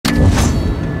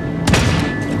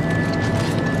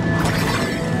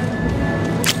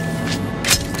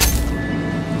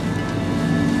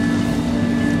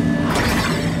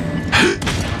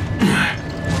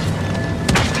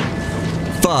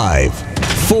5,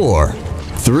 4,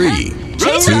 3, 2,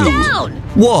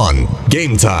 1.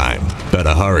 Game time.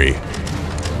 Better hurry.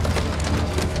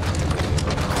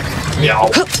 Meow.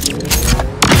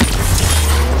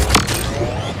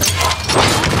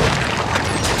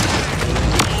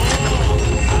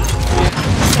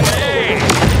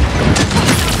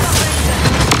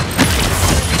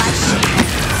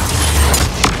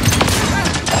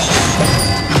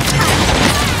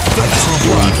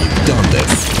 You've done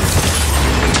this.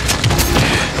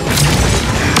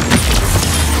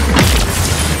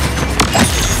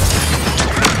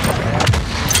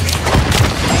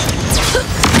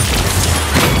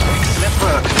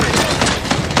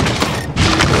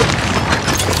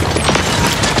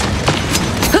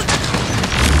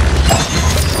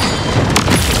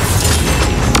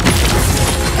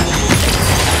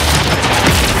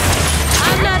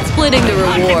 I'm not splitting the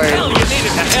reward. You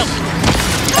needed to help.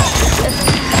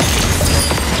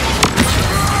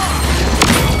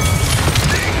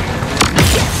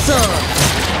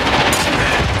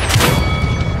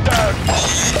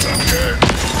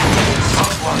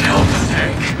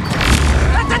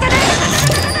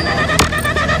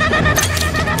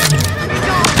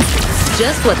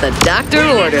 Just what the doctor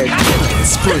ordered.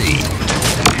 Spree.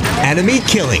 Enemy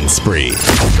killing spree.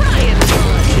 Try it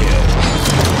on. Kill.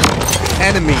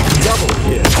 Enemy double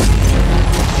kill.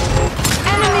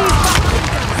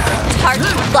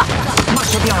 Target locked.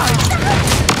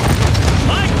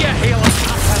 Might get healing.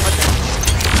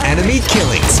 Enemy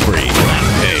killing spree.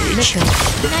 Rampage.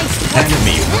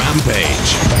 Enemy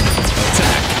rampage.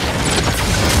 Attack.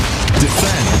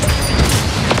 Defend.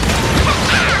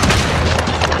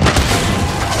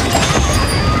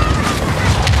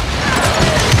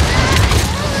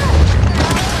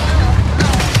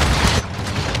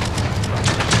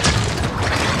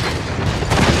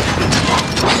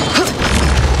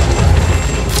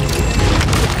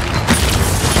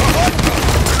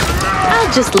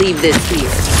 I'll just leave this here.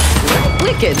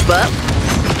 Wicked, bub.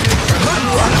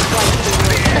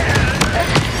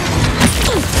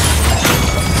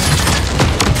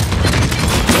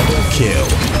 Kill.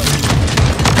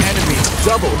 Enemy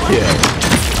double kill.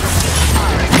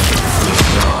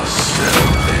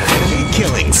 Enemy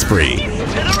killing spree.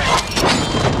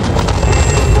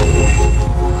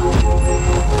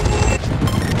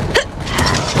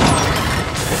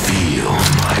 Feel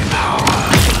my power.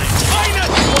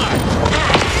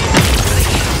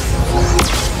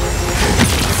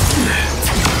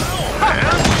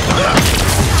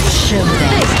 Show them.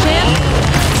 Thanks, champ.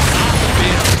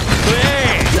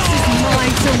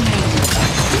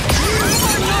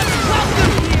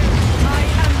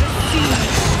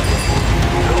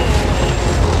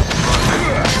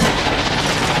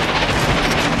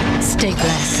 Stay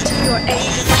blessed. Your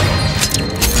aid.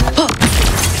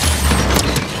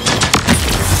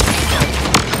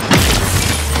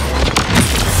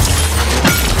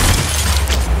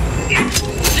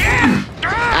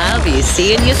 I'll be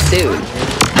seeing you soon.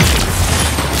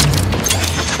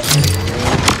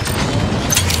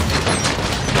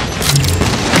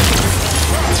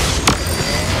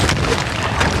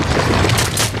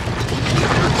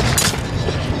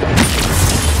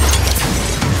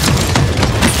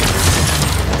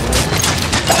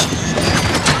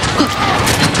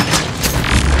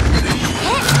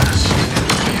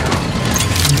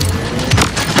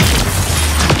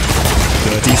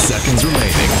 Seconds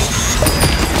remaining.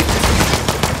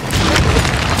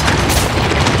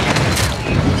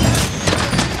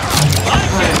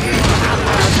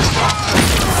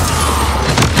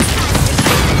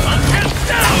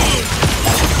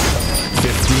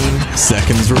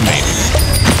 Seconds remaining.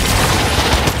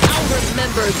 I'll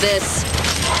remember this.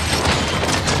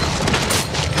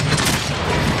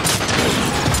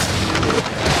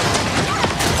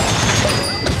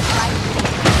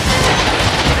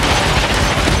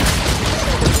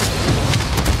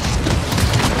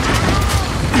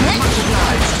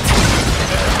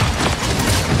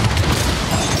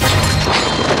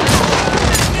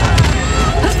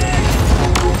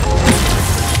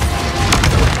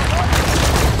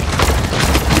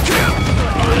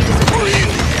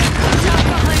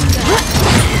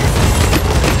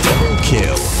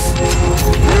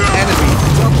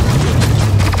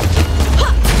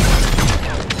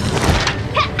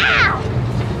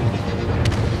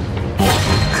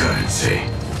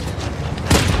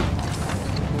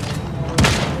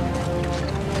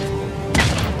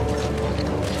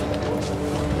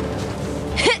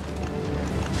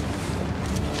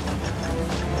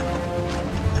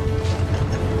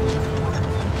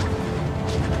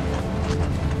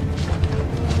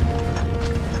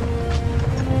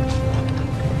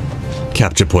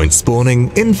 Capture point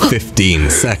spawning in 15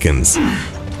 seconds.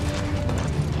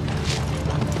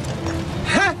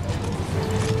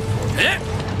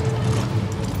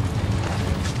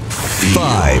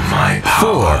 5,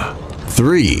 4,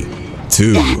 3,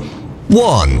 2,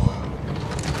 1.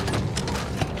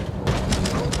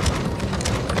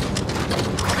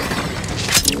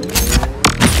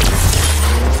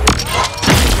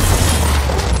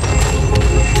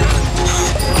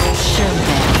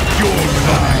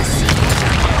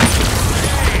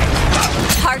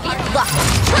 Target locked.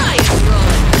 Try and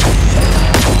run.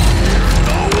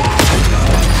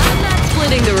 I'm not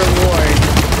splitting the reward.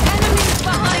 Enemies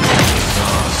behind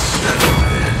us.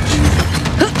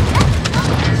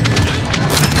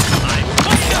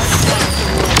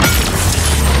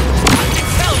 I can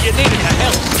tell you needed the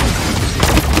help.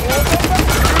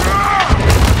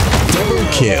 Double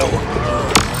kill.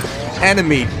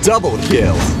 Enemy double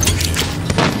kill.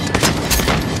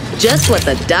 Just what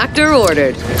the doctor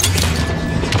ordered.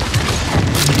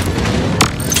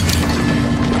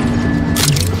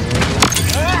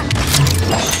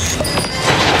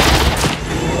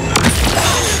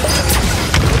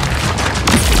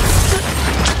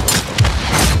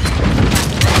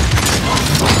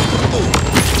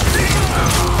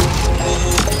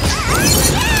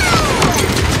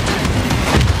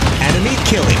 Enemy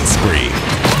killing spree.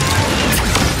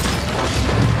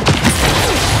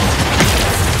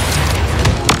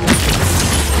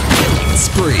 Killing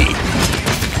spree.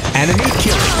 Enemy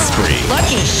killing spree.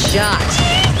 Lucky shot.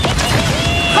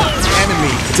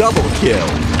 Enemy double kill.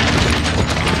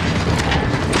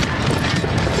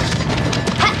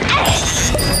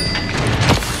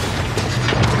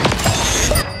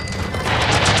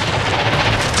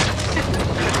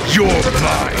 You're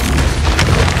mine.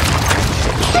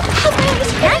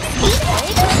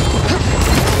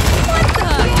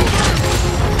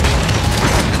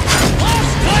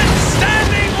 Last one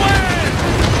standing wins.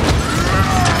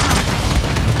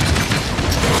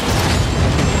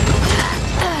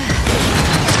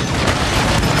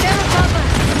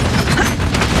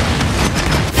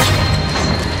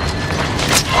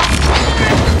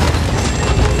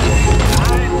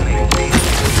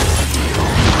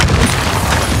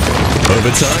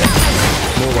 Overtime?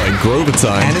 More like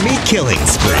Grovertime. Enemy killing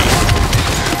spree.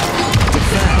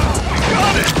 Defend.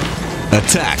 Got it.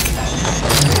 Attack.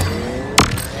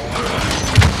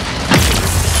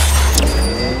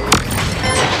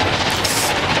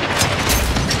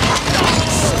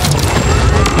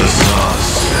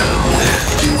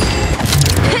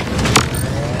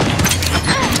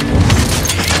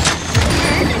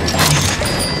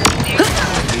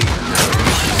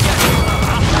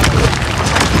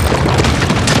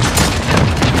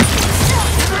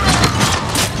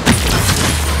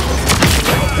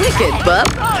 Wicked, bub.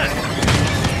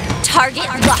 Target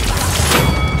locked.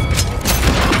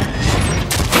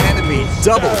 Enemy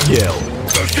double kill.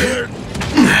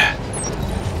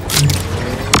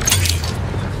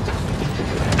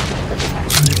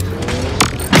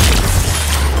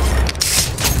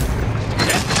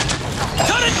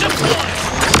 Cut it deploy.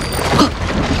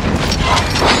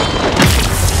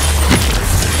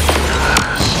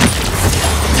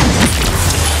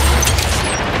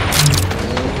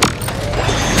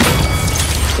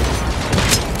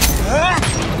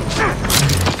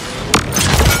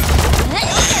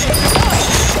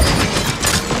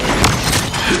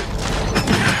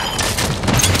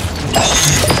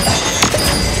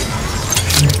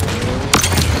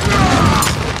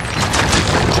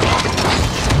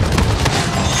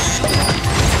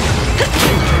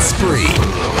 Spree.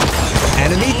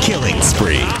 Enemy killing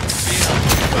spree.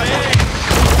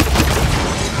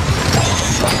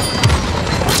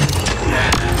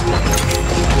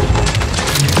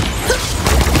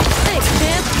 Thanks,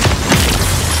 champ.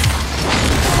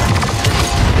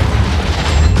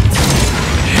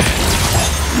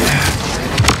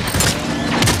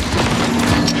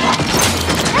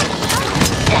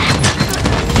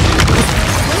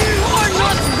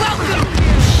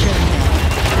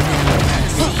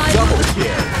 Double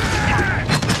kill.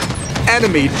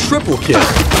 Enemy triple kill.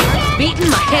 Beaten,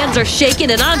 my hands are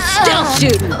shaking, and I'm stealth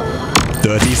shooting.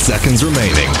 30 seconds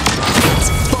remaining. That's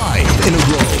 5 in a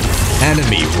row.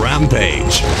 Enemy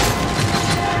rampage.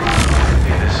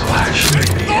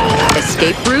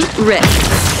 Escape route ready.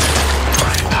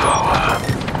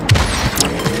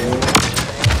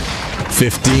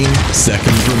 15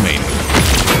 seconds remaining.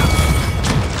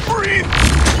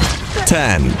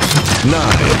 10, 9,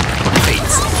 8,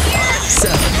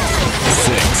 7,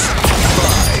 6, 5,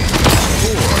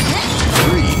 4,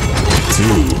 3,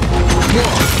 2, 1.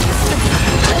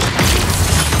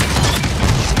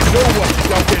 No one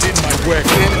shall get in my way.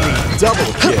 Enemy double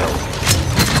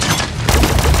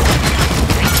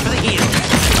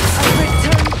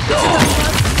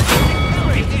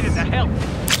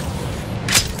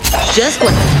Just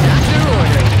what the doctor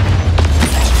ordered.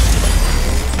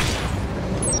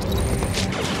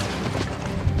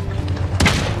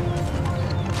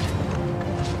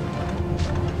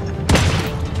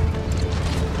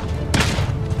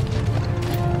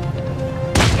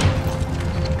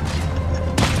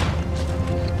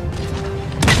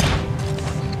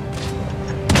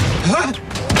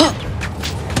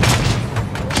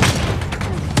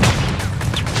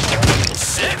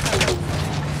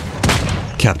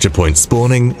 Capture point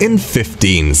spawning in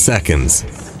 15 seconds.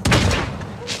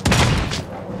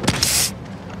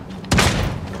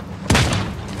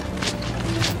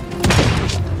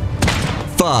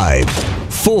 5,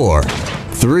 4,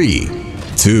 3,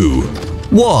 2,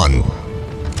 1.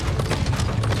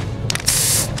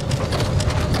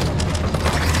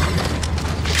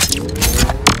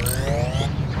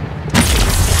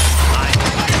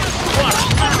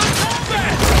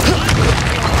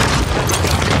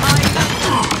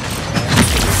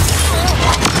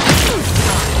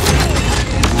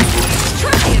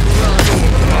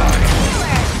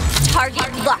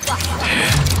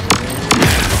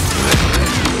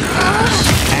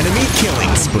 Enemy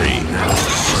killing spree.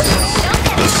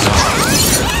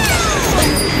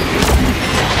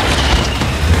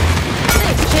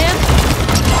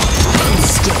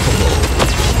 Unstoppable.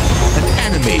 An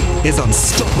enemy is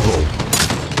unstoppable.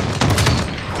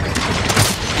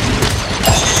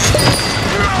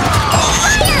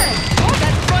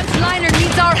 That frontliner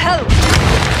needs our help.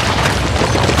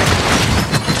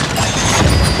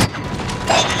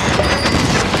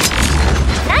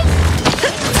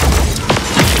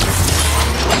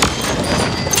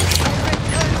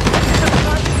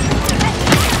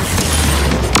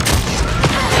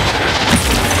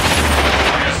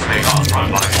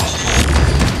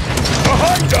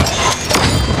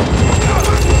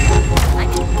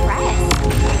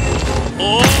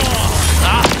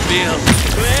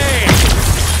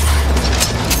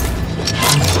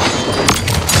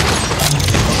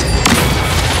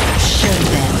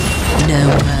 No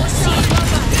mercy.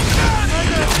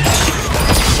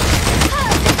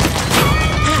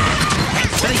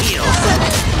 For the heels.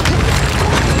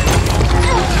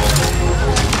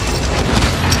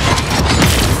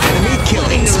 Enemy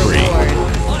killing spree.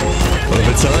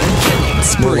 Overtime killing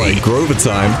spree. More like Grover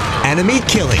time. Enemy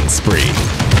killing spree.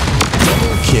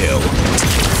 Double kill.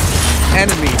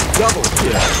 Enemy double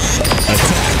kill.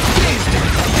 Attack.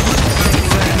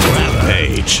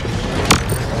 Rampage.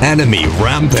 Enemy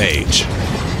rampage.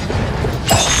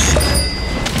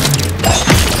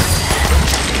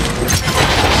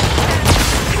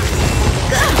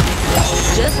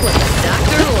 Just what the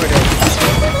doctor ordered.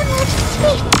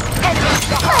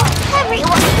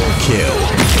 Kill.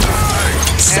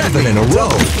 7 in a row.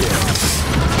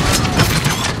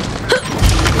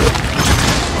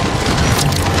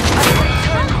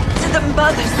 To the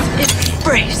mother's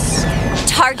embrace.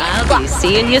 Target. I'll be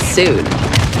seeing you soon.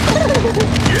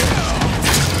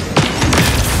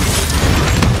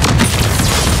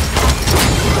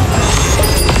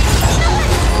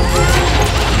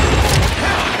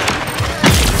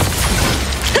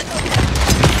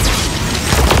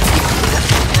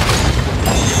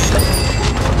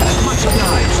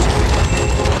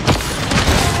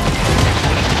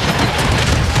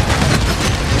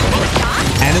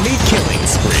 Enemy killing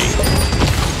spree.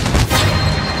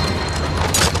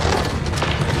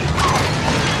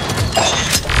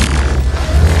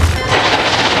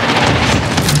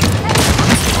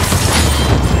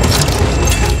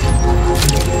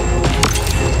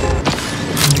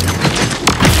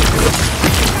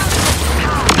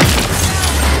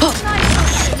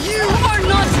 You are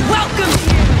not welcome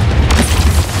here.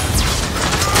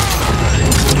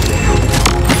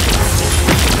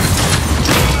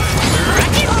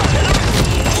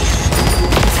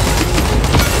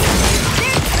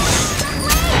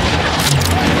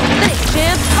 Thanks,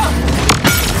 champ.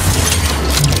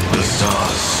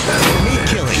 Enemy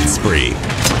killing spree.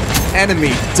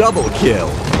 Enemy double kill.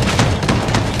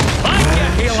 I'm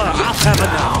your healer. I'll have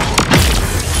it now.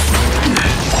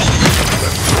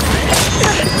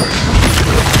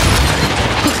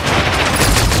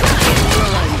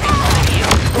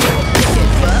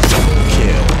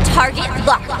 Kill. Target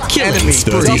locked. Killing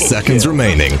 30 seconds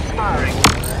remaining.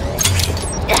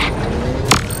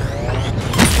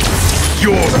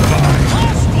 You're mine.